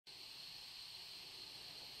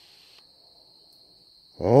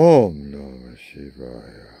Om Namah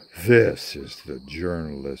Shivaya. This is the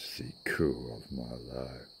journalistic coup of my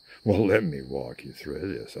life. Well, let me walk you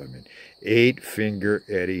through this. Eight Finger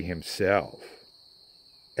Eddie himself,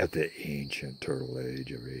 at the ancient turtle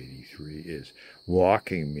age of 83, is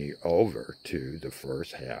walking me over to the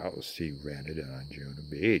first house he rented on Juno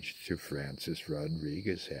Beach, to Francis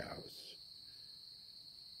Rodriguez's house.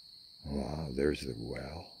 Wow, there's the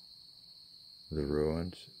well, the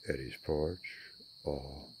ruins, Eddie's porch,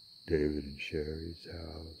 David and Sherry's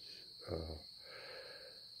house.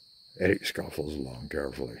 Eddie scuffles along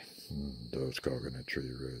carefully. Those coconut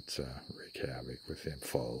tree roots wreak havoc with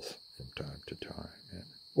impulse from time to time. And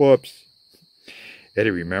whoops!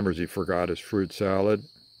 Eddie remembers he forgot his fruit salad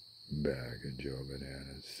back in Joe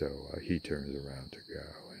Bananas, so he turns around to go.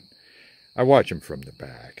 And I watch him from the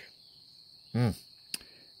back.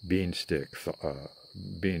 Beanstalk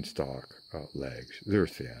legs, they're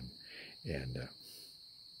thin, and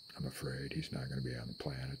I'm afraid he's not going to be on the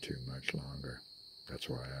planet too much longer. That's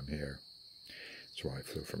why I'm here. That's why I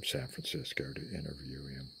flew from San Francisco to interview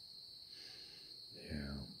him.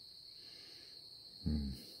 Yeah.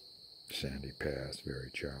 Sandy Pass,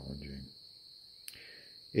 very challenging.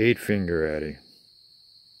 Eight Finger Eddie.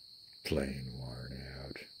 Plain worn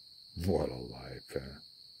out. What a life, huh?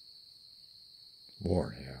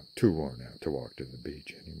 Worn out. Too worn out to walk to the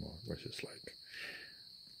beach anymore. It was just like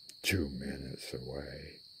 2 minutes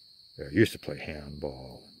away. I used to play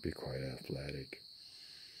handball, be quite athletic.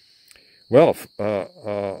 Well,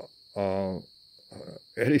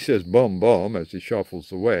 Eddie says bum bum as he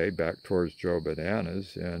shuffles away back towards Joe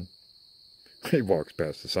Bananas, and he walks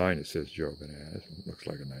past the sign that says Joe Bananas. It looks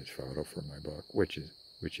like a nice photo for my book, which it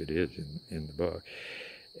is in the book.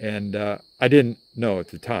 And I didn't know at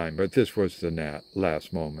the time, but this was the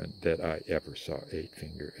last moment that I ever saw Eight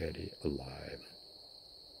Finger Eddie alive.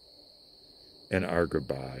 And our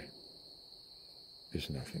goodbye is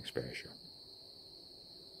nothing special.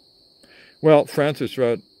 Well, Francis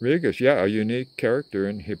Rodriguez, yeah, a unique character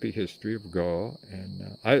in hippie history of go,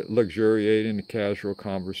 and I luxuriate in a casual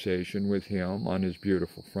conversation with him on his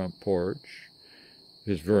beautiful front porch.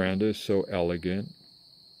 His veranda is so elegant.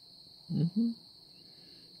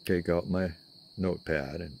 Take out my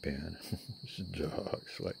notepad and pen.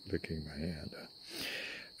 Dogs like licking my hand.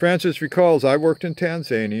 Francis recalls, I worked in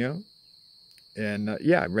Tanzania, and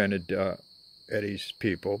I rented Eddie's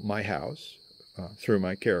people my house through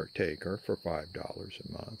my caretaker for $5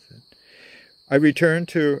 a month. And I returned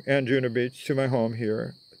to Anjuna Beach, to my home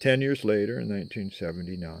here, 10 years later in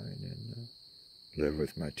 1979, and lived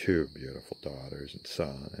with my 2 beautiful daughters and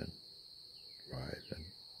son and wife and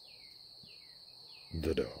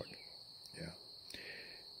the dog. Yeah.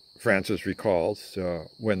 Francis recalls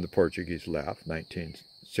when the Portuguese left,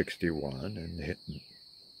 1961, and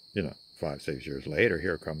 5-6 years later,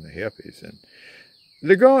 here come the hippies, and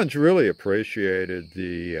the Goans really appreciated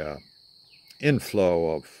the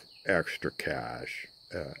inflow of extra cash.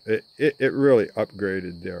 It really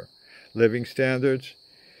upgraded their living standards.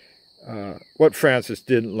 What Francis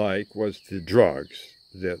didn't like was the drugs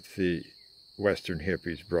that the Western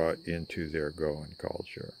hippies brought into their Goan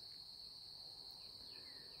culture.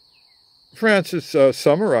 Francis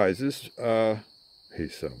summarizes,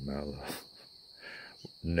 he's so mellow.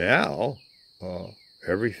 Now,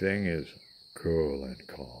 everything is cool and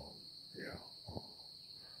calm. Yeah.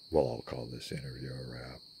 Well, I'll call this interview a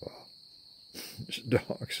wrap.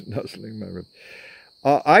 Dogs nuzzling my ribs.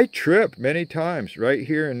 I tripped many times right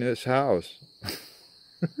here in this house.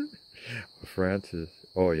 Francis.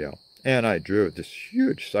 Oh, yeah. And I drew this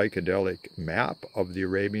huge psychedelic map of the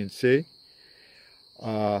Arabian Sea.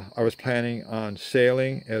 I was planning on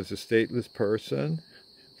sailing as a stateless person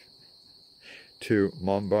to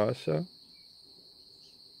Mombasa.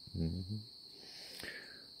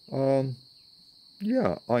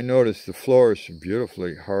 I noticed the floors,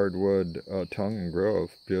 beautifully hardwood, tongue and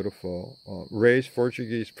grove, beautiful. Raised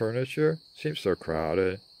Portuguese furniture, seems so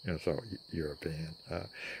crowded, so European.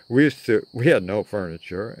 We had no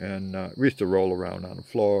furniture, and we used to roll around on the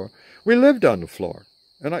floor. We lived on the floor,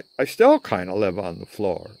 and I still kind of live on the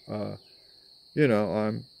floor.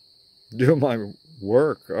 I'm doing my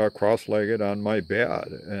work cross-legged on my bed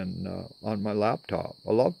and on my laptop.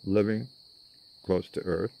 I love living close to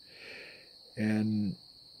earth. And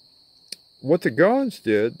what the Goans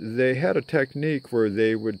did, they had a technique where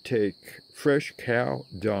they would take fresh cow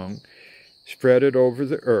dung, spread it over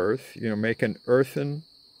the earth, make an earthen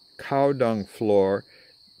cow dung floor,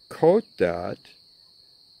 coat that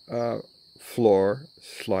floor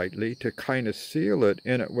slightly to kind of seal it,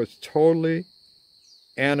 and it was totally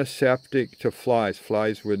antiseptic to flies.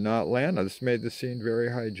 Flies would not land on it. This made the scene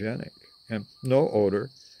very hygienic. and no odor.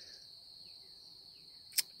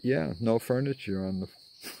 Yeah, no furniture on the...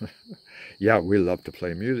 Yeah, we love to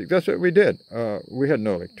play music. That's what we did. We had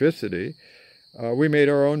no electricity. We made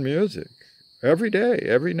our own music every day,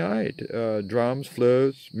 every night. Drums,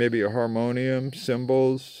 flutes, maybe a harmonium,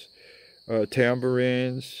 cymbals,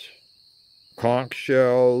 tambourines, conch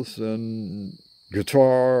shells, and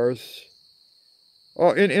guitars.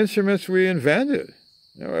 Oh, and instruments we invented.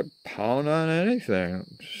 You know, I'd pound on anything,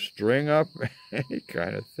 string up any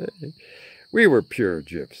kind of thing. We were pure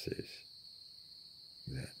gypsies.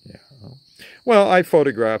 Yeah. Well, I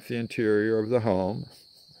photographed the interior of the home,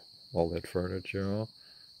 all that furniture.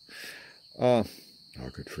 How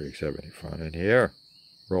could freaks have any fun in here?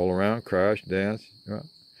 Roll around, crash, dance.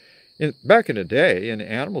 Back in the day, in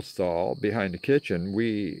the animal stall behind the kitchen,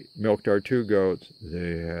 we milked our 2 goats.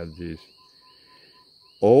 They had these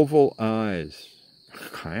oval eyes,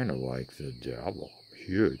 kind of like the devil,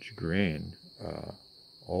 huge green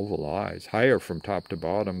oval eyes, higher from top to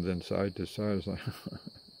bottom than side to side.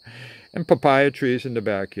 And papaya trees in the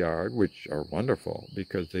backyard, which are wonderful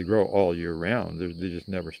because they grow all year round. They just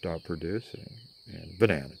never stop producing. And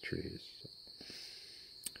banana trees.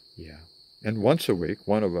 Yeah. And once a week,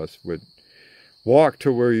 one of us would walk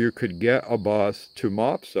to where you could get a bus to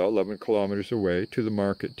Mopsa, 11 kilometers away, to the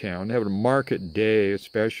market town. Have a market day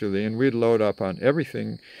especially, and we'd load up on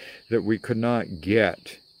everything that we could not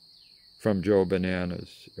get from Joe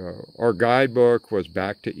Bananas. Our guidebook was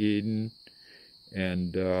Back to Eden,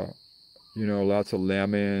 and, lots of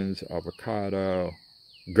lemons, avocado,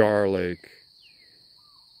 garlic,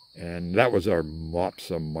 and that was our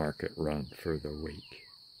Mopsa market run for the week.